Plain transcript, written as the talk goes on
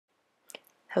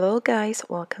Hello guys,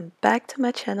 welcome back to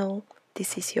my channel.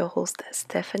 This is your host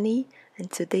Stephanie,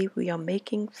 and today we are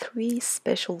making 3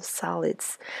 special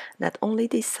salads. Not only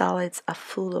these salads are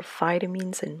full of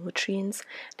vitamins and nutrients,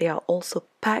 they are also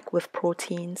packed with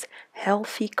proteins,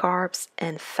 healthy carbs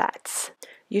and fats.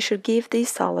 You should give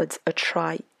these salads a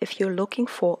try if you're looking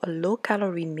for a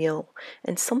low-calorie meal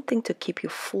and something to keep you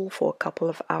full for a couple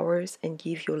of hours and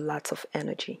give you lots of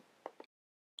energy.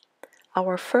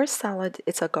 Our first salad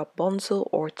is a garbanzo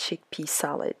or chickpea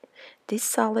salad. This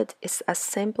salad is as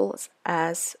simple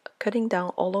as cutting down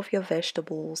all of your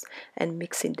vegetables and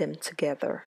mixing them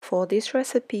together. For this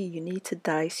recipe, you need to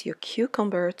dice your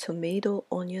cucumber, tomato,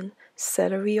 onion,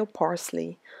 celery or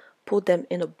parsley. Put them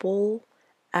in a bowl,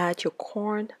 add your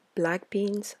corn, black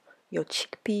beans, your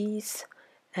chickpeas,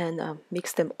 and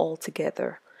mix them all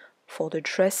together. For the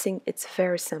dressing, it's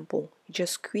very simple. You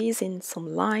just squeeze in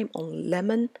some lime or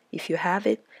lemon if you have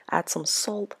it. Add some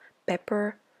salt,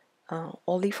 pepper,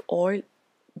 olive oil,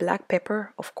 black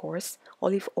pepper, of course,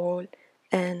 olive oil,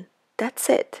 and that's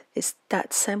it. It's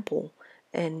that simple.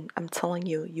 And I'm telling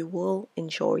you, you will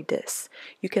enjoy this.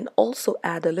 You can also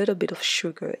add a little bit of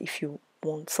sugar if you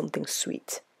want something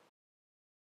sweet.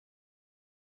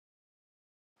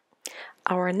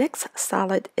 Our next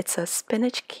salad, it's a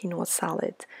spinach quinoa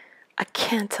salad. I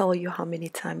can't tell you how many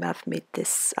times I've made this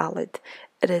salad.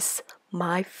 It is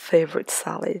my favorite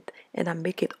salad and I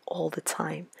make it all the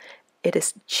time. It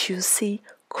is juicy,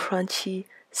 crunchy,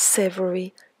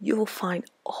 savory. You will find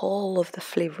all of the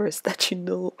flavors that you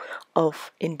know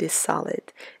of in this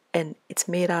salad. And it's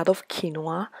made out of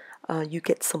quinoa. You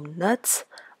get some nuts,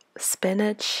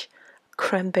 spinach,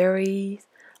 cranberries,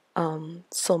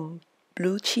 some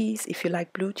blue cheese if you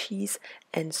like blue cheese,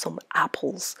 and some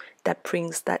apples that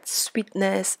brings that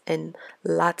sweetness and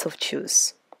lots of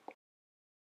juice.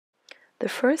 The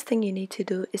first thing you need to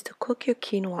do is to cook your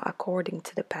quinoa according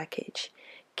to the package.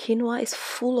 Quinoa is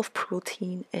full of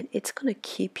protein and it's going to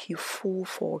keep you full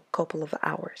for a couple of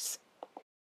hours.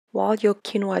 While your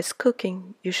quinoa is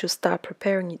cooking, you should start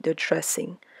preparing the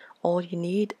dressing. All you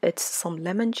need is some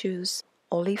lemon juice,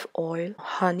 olive oil,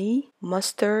 honey,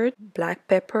 mustard, black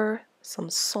pepper,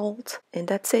 some salt, and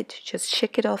that's it. Just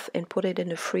shake it off and put it in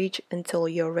the fridge until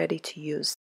you're ready to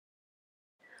use.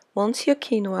 Once your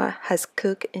quinoa has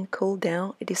cooked and cooled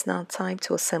down, it is now time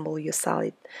to assemble your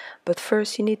salad. But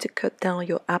first you need to cut down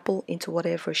your apple into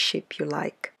whatever shape you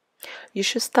like. You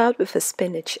should start with the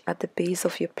spinach at the base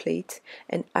of your plate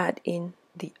and add in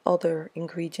the other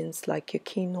ingredients like your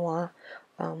quinoa,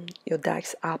 your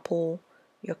diced apple,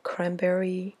 your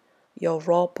cranberry, your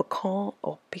raw pecan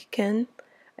or pecan,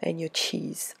 and your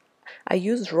cheese. I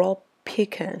use raw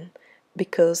pecan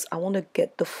because I want to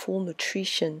get the full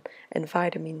nutrition and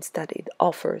vitamins that it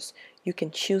offers. You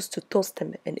can choose to toast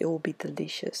them and it will be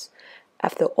delicious.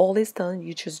 After all is done,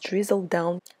 you just drizzle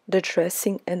down the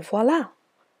dressing and voila!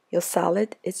 Your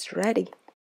salad is ready.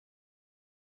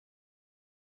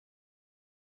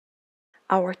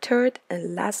 Our third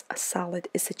and last salad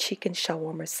is a chicken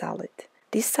shawarma salad.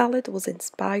 This salad was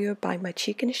inspired by my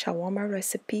chicken shawarma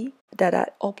recipe that I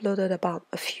uploaded about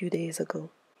a few days ago.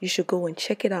 You should go and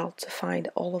check it out to find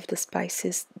all of the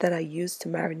spices that I used to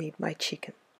marinate my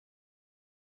chicken.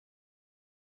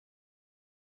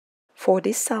 For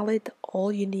this salad,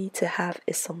 all you need to have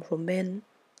is some romaine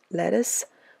lettuce,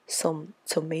 some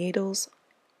tomatoes,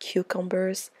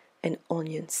 cucumbers, and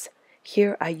onions.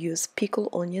 Here I use pickled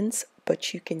onions,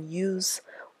 but you can use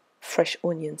fresh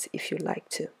onions if you like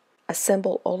to.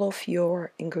 Assemble all of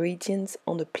your ingredients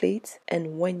on the plate,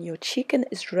 and when your chicken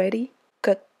is ready,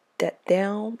 cut that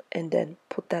down and then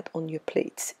put that on your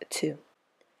plate too.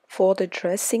 For the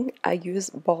dressing, I use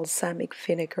balsamic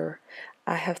vinegar.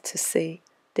 I have to say,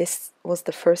 this was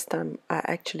the first time I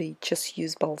actually just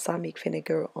used balsamic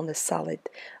vinegar on a salad,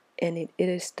 and it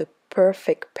is the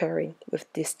perfect pairing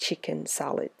with this chicken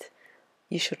salad.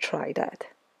 You should try that.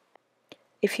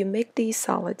 If you make these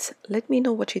salads, let me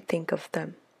know what you think of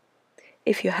them.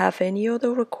 If you have any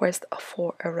other request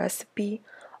for a recipe,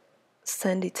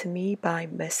 send it to me by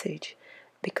message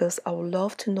because I would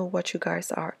love to know what you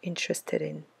guys are interested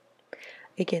in.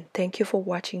 Again, thank you for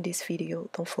watching this video.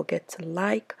 Don't forget to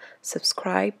like,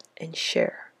 subscribe, and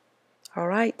share.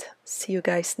 Alright, see you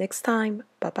guys next time.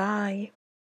 Bye-bye.